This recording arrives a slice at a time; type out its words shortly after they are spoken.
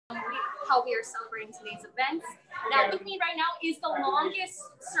how we are celebrating today's events. Now with me right now is the longest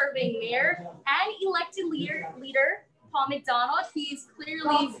serving mayor and elected leader Paul McDonald. He's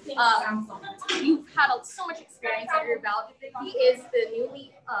clearly, you've had so much experience under your belt. He is the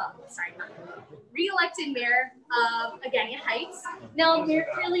re-elected mayor of Agania Heights. Now, Mayor,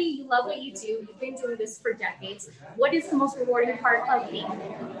 clearly you love what you do. You've been doing this for decades. What is the most rewarding part of being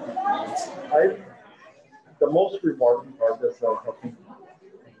mayor? The most rewarding part is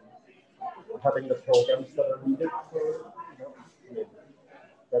having the programs that are needed for,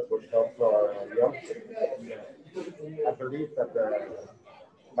 that would help young people. I believe that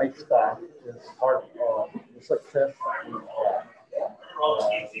my staff is part of the success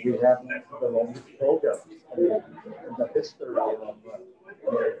we have the longest programs in the history of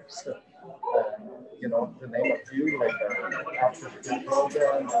years. To name a few, like after-school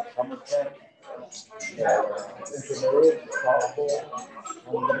program, summer camp, intramural, softball,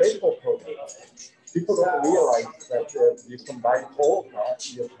 and the baseball program. People don't realize that if you combine all of that,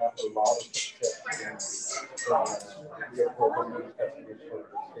 you have a lot of success in your program, especially for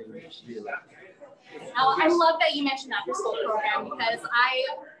the Now, I love that you mentioned that school program because I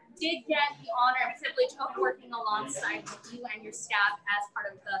did get the honor and privilege of working alongside with you and your staff as part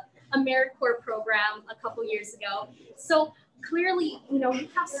of the AmeriCorps program a couple years ago. So clearly, you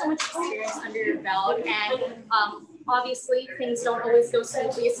have so much experience under your belt, and obviously things don't always go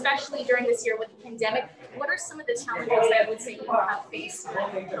smoothly, especially during this year with the pandemic. What are some of the challenges that I would say you have faced?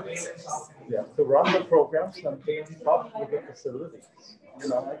 Yeah, to run the programs and keep up with the facilities. I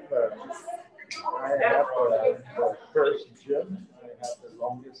have the first gym. I have the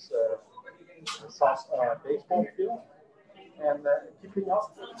longest baseball field, and keeping up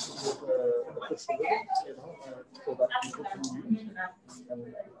with the facilities, so that people can use and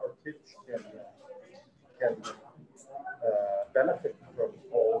our kids can benefit from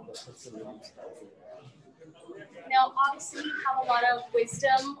all the facilities that we have. Now, obviously, you have a lot of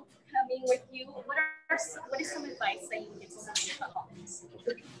wisdom coming with you. What is some advice that you give to some of your colleagues?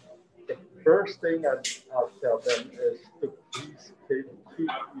 The first thing I'll tell them is to please keep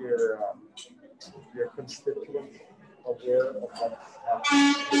your constituents aware of what's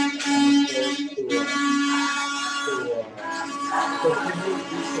happening and to continue to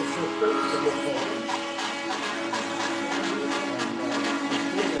be consistent in your program.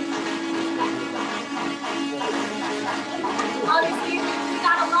 Obviously, we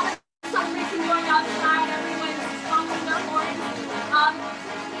got a lot of celebration going outside. Everyone's honking their horns.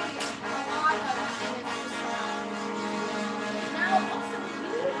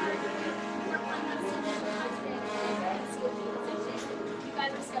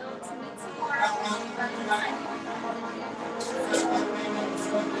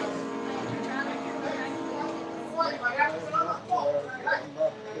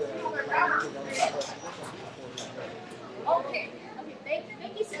 Okay.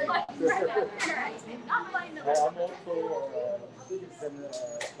 Thank you so much for that. I'm also been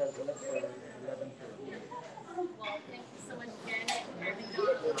president for 11 years. Well, thank you so much again.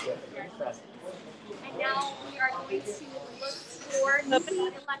 And now we are going to look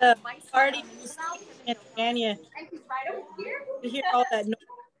for the vice party in Agania. And he's right over here. You hear all that noise.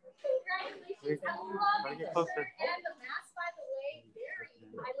 Congratulations. I love it. And the mask, by the way, very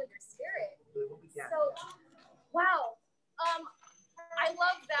Islander spirit. So, wow. I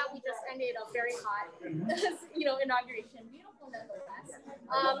love that we just ended up very hot, inauguration. Beautiful nonetheless.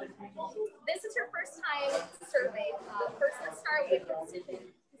 This is your first time serving. First, let's start with your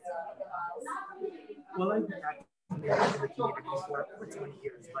decision. Well, I've been active in the community for over 20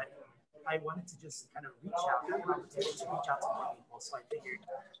 years, but I wanted to just kind of reach out, have an opportunity to reach out to more people. So I figured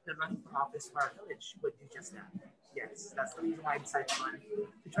that running for office for our village would do just that. Yes, that's the reason why I decided to run,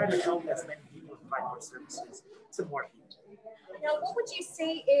 to try to help as many people and provide more services to more people. Now, what would you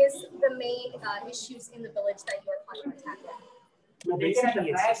say is the main issues in the village that you're trying to tackle? Well,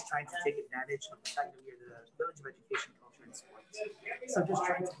 basically, it's just trying to take advantage of the fact that we are the village of education, culture, and sports. So just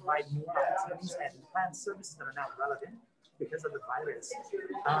trying to provide more opportunities and plan services that are now relevant because of the virus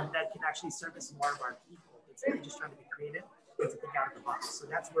that can actually service more of our people instead of just trying to be creative and to think out of the box. So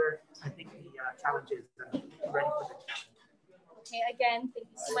that's where I think the challenge is. I'm ready for the challenge. Okay, again, thank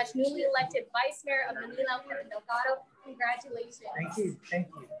you so much. Newly elected Vice Mayor of Manila, Kevin Delgado. Congratulations. Thank you. Thank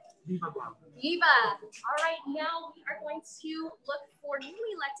you. Viva Guam. Viva. All right, now we are going to look for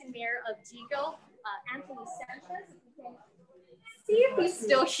newly elected Mayor of Jigo, Anthony Sanchez. See if he's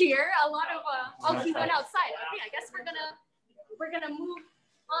still here. A lot of oh, he went outside. Okay, I guess we're gonna move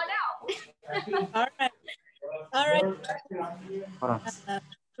on out. All right.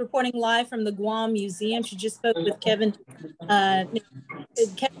 reporting live from the Guam Museum. She just spoke with Kevin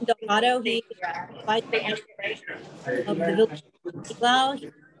Delgado. He is vice mayor of the village of Silao.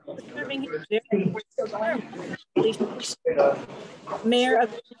 He was serving his very first term. Mayor of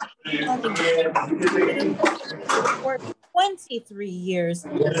for 23 years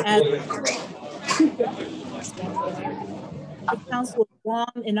as the Council of Guam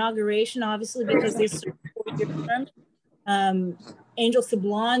inauguration, obviously because they served 4-year term. Angel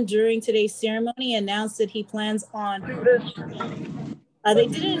Sablon, during today's ceremony, announced that he plans on, they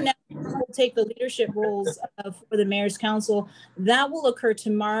didn't announce who will take the leadership roles for the Mayor's Council. That will occur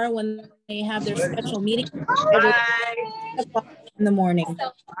tomorrow when they have their special meeting in the morning.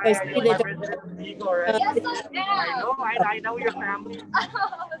 Yes, I know your family.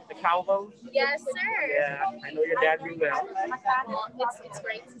 The Calvos. Yes, sir. Yeah, I know your dad real well. Well, it's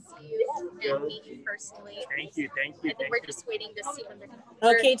great to see you and meet you personally. Thank you. And then we're just waiting to see when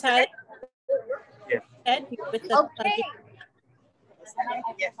Okay, Tyler. Yeah. Ed, with the, okay.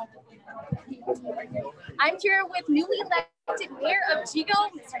 I'm here with newly elected Mayor of Jigo,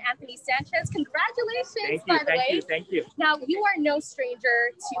 Mr. Anthony Sanchez. Congratulations, by the way. Thank you. Now, you are no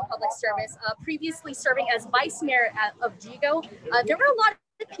stranger to public service. Previously serving as Vice Mayor of Jigo, there were a lot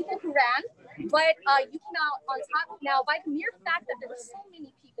of people who ran, but you came out on top. Now, by the mere fact that there were so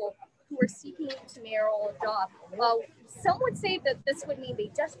many people who were seeking the mayoral job, some would say that this would mean they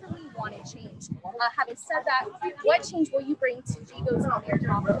desperately wanted change. Having said that, what change will you bring to Jigo's mayor's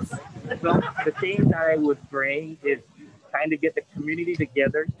office? Well, the thing that I would bring is trying to get the community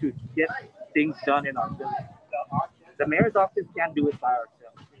together to get things done in our village. The mayor's office can't do it by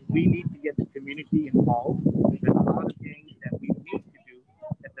ourselves. We need to get the community involved. There's a lot of things that we need to do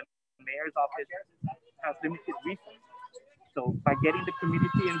that the mayor's office has limited resources. So by getting the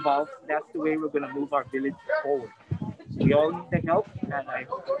community involved, that's the way we're going to move our village forward. We all need the help, and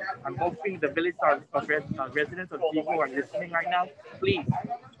I'm hoping the village residents of Jigo are listening right now. Please,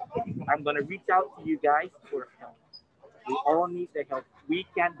 I'm going to reach out to you guys for help. We all need the help. We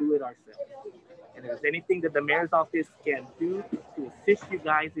can't do it ourselves. And if there's anything that the mayor's office can do to assist you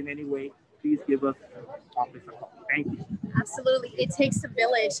guys in any way, please give us office a call. Thank you. Absolutely. It takes a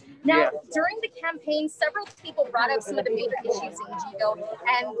village. Now, during the campaign, several people brought up some of the major issues in Jigo,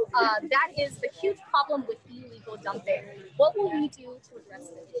 and that is the huge problem with illegal dumping. What will you do to address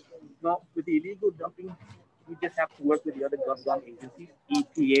this? Well, with the illegal dumping, we just have to work with the other government agencies,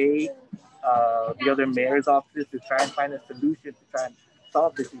 EPA, the other mayor's offices, to try and find a solution to try and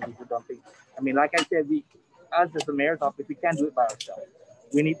solve this illegal dumping. I mean, like I said, as the mayor's office, we can't do it by ourselves.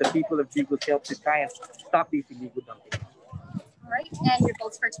 We need the people of Jigo's help to try and stop these illegal dumping. All right, and your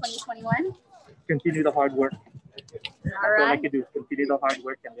goals for 2021? Continue the hard work. All right. All I can do is continue the hard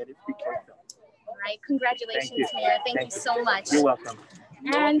work and let it speak for itself. All right, congratulations, Mayor. Thank you so much. You're welcome.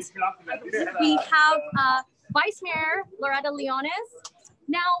 And we have Vice Mayor Loretta Leones.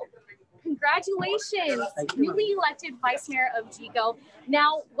 Now, congratulations, newly elected Vice Mayor of Jigo.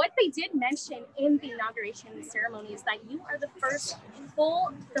 Now, what they did mention in the inauguration ceremony is that you are the first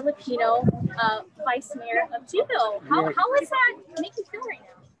full Filipino Vice Mayor of Jigo. How does that make you feel right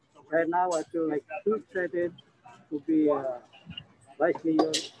now? Right now, I feel like too excited to be Vice Mayor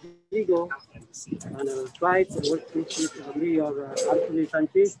of Jigo, and I will try to work with Mayor Anthony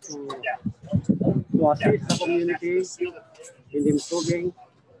Sanchez to assist the community in improving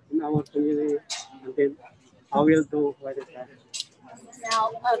in our community, and then I will do what I can.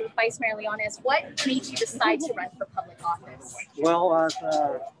 Now, Vice Mayor Leones, what made you decide to run for public office? Well, as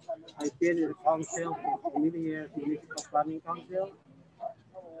I've been in the council for many years, municipal planning council,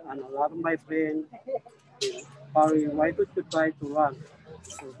 and a lot of my friends probably why don't you try to run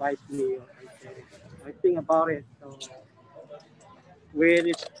for Vice Mayor? I think about it. So when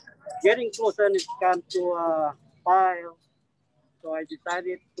it's getting closer and it comes to file, so I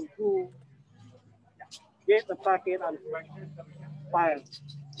decided to go get the packet and file.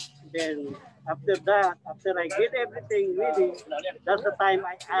 Then after that, after I get everything ready, that's the time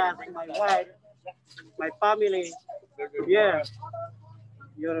I ask my wife, my family, yeah,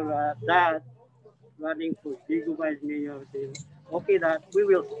 your dad running for Jigo Vice Mayor. Okay, that we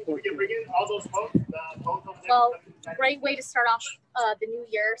will support you. Well, great way to start off the new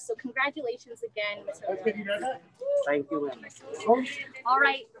year. So congratulations again, Mr. Leones. Thank you, ma'am. All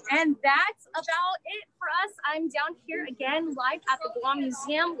right, and that's about it for us. I'm down here again live at the Guam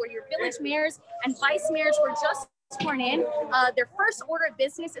Museum, where your village mayors and vice mayors were just sworn in. Their first order of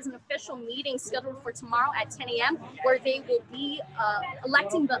business is an official meeting scheduled for tomorrow at 10 a.m. where they will be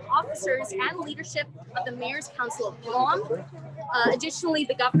electing the officers and leadership of the Mayor's Council of Guam. Additionally,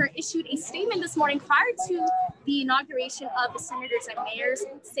 the governor issued a statement this morning prior to the inauguration of the senators and mayors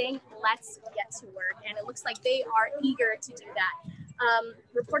saying, let's get to work. And it looks like they are eager to do that.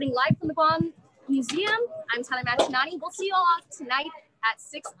 Reporting live from the Guam Museum, I'm Matanane. We'll see you all tonight at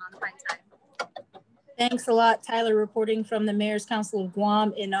 6 on prime time. Thanks a lot, Tyler, reporting from the Mayor's Council of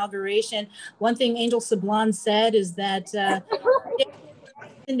Guam inauguration. One thing Angel Sablan said is that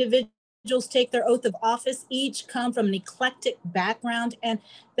individuals take their oath of office, each come from an eclectic background, and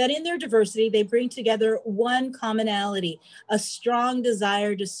that in their diversity, they bring together one commonality, a strong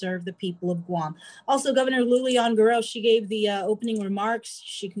desire to serve the people of Guam. Also, Governor Lulian Guerrero, she gave the opening remarks.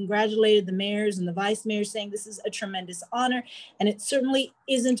 She congratulated the mayors and the vice mayors, saying this is a tremendous honor, and it certainly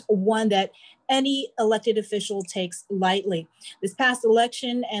isn't one that any elected official takes lightly. This past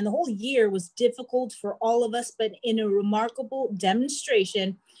election and the whole year was difficult for all of us, but in a remarkable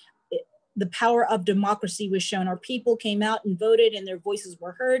demonstration, the power of democracy was shown. Our people came out and voted and their voices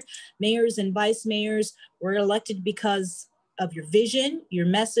were heard. Mayors and vice mayors were elected because of your vision, your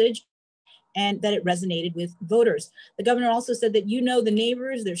message, and that it resonated with voters. The governor also said that you know the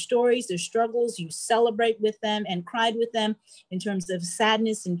neighbors, their stories, their struggles, you celebrate with them and cried with them in terms of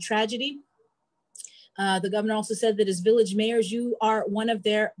sadness and tragedy. The governor also said that as village mayors, you are one of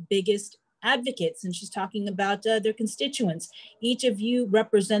their biggest advocates, and she's talking about their constituents. Each of you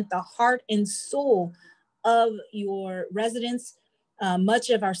represent the heart and soul of your residents. Much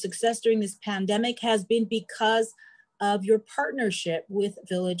of our success during this pandemic has been because of your partnership with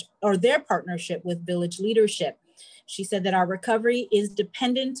village, or their partnership with village leadership. She said that our recovery is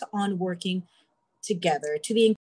dependent on working together. To the